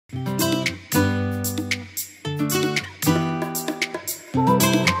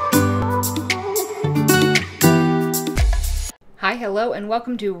Hello and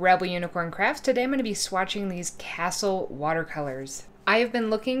welcome to Rebel Unicorn Crafts. Today I'm going to be swatching these Castle watercolors. I have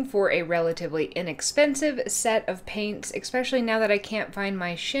been looking for a relatively inexpensive set of paints, especially now that I can't find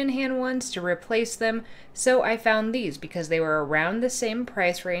my Shinhan ones to replace them, so I found these because they were around the same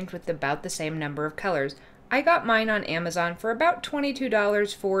price range with about the same number of colors. I got mine on Amazon for about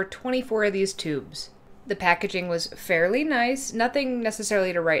 $22 for 24 of these tubes. The packaging was fairly nice, nothing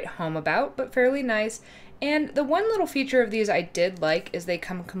necessarily to write home about, but fairly nice. And the one little feature of these I did like is they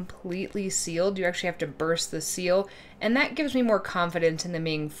come completely sealed. You actually have to burst the seal, and that gives me more confidence in them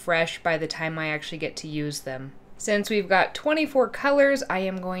being fresh by the time I actually get to use them. Since we've got 24 colors, I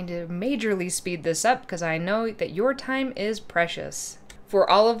am going to majorly speed this up because I know that your time is precious. For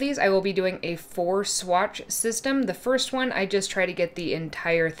all of these, I will be doing a 4-swatch system. The first one, I just try to get the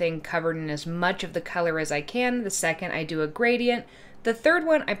entire thing covered in as much of the color as I can. The second, I do a gradient. The third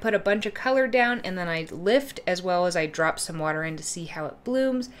one, I put a bunch of color down and then I lift as well as I drop some water in to see how it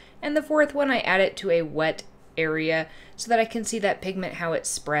blooms. And the fourth one, I add it to a wet area so that I can see that pigment, how it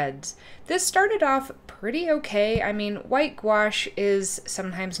spreads. This started off pretty okay. I mean, white gouache is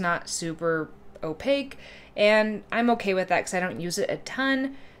sometimes not super opaque, and I'm okay with that because I don't use it a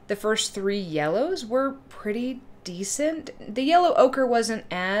ton. The first 3 yellows were pretty decent. The yellow ochre wasn't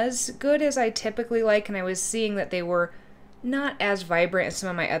as good as I typically like, and I was seeing that they were not as vibrant as some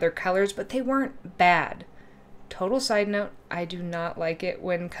of my other colors, but they weren't bad. Total side note, I do not like it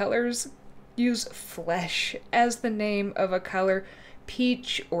when colors use flesh as the name of a color.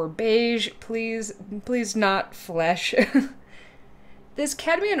 Peach or beige, please not flesh. This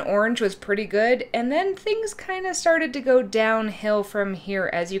cadmium orange was pretty good, and then things kind of started to go downhill from here.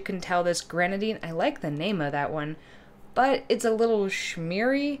 As you can tell, this grenadine, I like the name of that one, but it's a little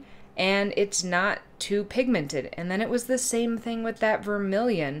schmeary, and it's not too pigmented. And then it was the same thing with that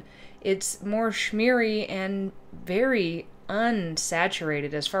vermilion. It's more schmeary and very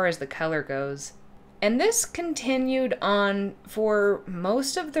unsaturated as far as the color goes. And this continued on for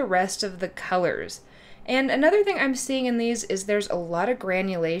most of the rest of the colors. And another thing I'm seeing in these is there's a lot of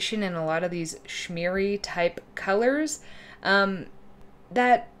granulation in a lot of these schmeary type colors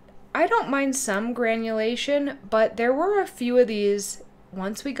that I don't mind some granulation, but there were a few of these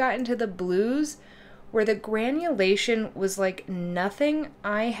once we got into the blues where the granulation was like nothing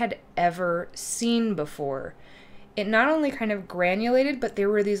I had ever seen before. It not only kind of granulated, but there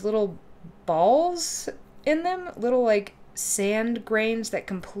were these little balls in them, little like sand grains that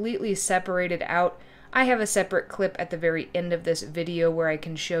completely separated out. I have a separate clip at the very end of this video where I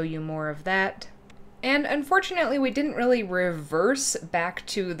can show you more of that. And unfortunately, we didn't really reverse back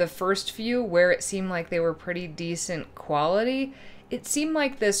to the first few where it seemed like they were pretty decent quality. It seemed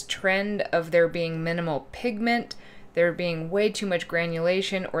like this trend of there being minimal pigment, there being way too much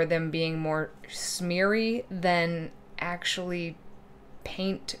granulation, or them being more smeary than actually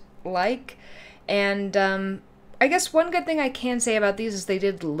paint-like. And I guess one good thing I can say about these is they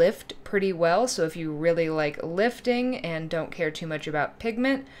did lift pretty well, so if you really like lifting and don't care too much about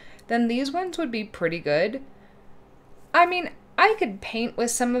pigment, then these ones would be pretty good. I mean, I could paint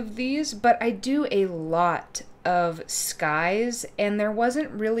with some of these, but I do a lot of skies, and there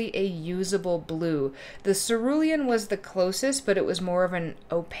wasn't really a usable blue. The cerulean was the closest, but it was more of an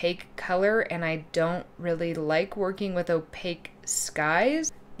opaque color, and I don't really like working with opaque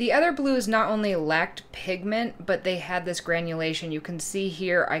skies. The other blues not only lacked pigment, but they had this granulation. You can see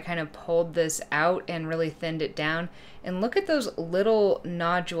here I kind of pulled this out and really thinned it down. And look at those little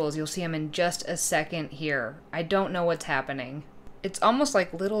nodules. You'll see them in just a second here. I don't know what's happening. It's almost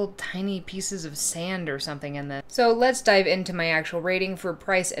like little tiny pieces of sand or something in this. So let's dive into my actual rating for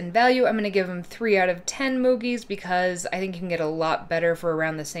price and value. I'm going to give them 3 out of 10 Moogies because I think you can get a lot better for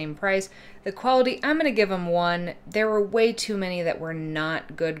around the same price. The quality, I'm going to give them 1. There were way too many that were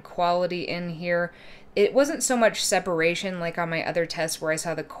not good quality in here. It wasn't so much separation like on my other tests where I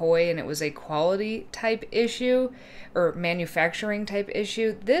saw the koi and it was a quality type issue or manufacturing type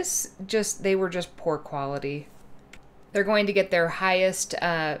issue. They were just poor quality. They're going to get their highest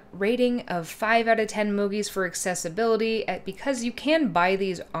rating of 5 out of 10 Moogies for accessibility because you can buy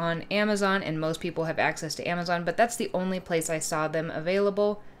these on Amazon and most people have access to Amazon, but that's the only place I saw them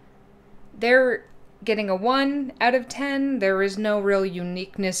available. They're getting a 1 out of 10. There is no real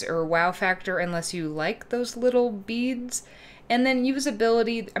uniqueness or wow factor unless you like those little beads. And then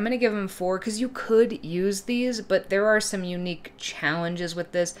usability, I'm going to give them 4 because you could use these, but there are some unique challenges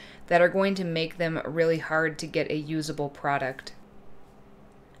with this that are going to make them really hard to get a usable product.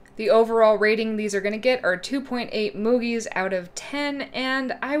 The overall rating these are going to get are 2.8 Moogies out of 10,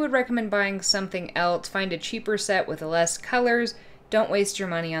 and I would recommend buying something else. Find a cheaper set with less colors, don't waste your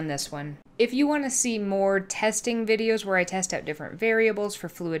money on this one. If you want to see more testing videos where I test out different variables for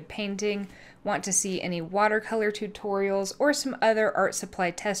fluid painting, want to see any watercolor tutorials or some other art supply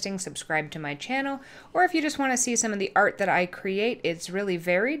testing, subscribe to my channel. Or if you just want to see some of the art that I create, it's really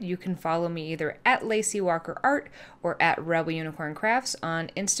varied. You can follow me either at Lacey Walker Art or at Rebel Unicorn Crafts on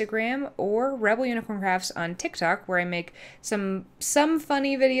Instagram or Rebel Unicorn Crafts on TikTok, where I make some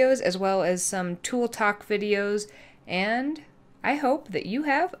funny videos as well as some tool talk videos. And I hope that you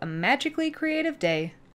have a magically creative day.